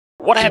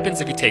What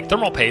happens if you take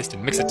thermal paste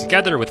and mix it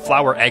together with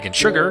flour, egg, and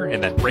sugar,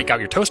 and then break out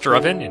your toaster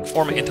oven and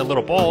form it into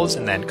little balls,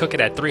 and then cook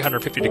it at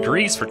 350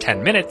 degrees for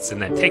 10 minutes,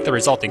 and then take the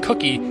resulting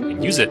cookie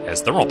and use it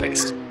as thermal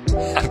paste?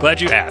 I'm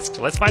glad you asked.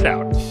 Let's find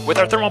out. With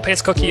our thermal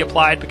paste cookie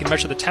applied, we can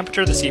measure the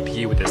temperature of the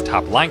CPU with this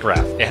top line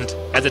graph, and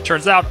as it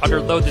turns out,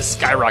 under load this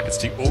skyrockets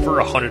to over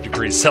 100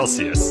 degrees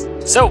Celsius.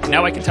 So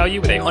now I can tell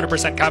you with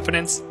 100%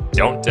 confidence,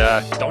 don't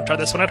try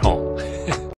this one at home.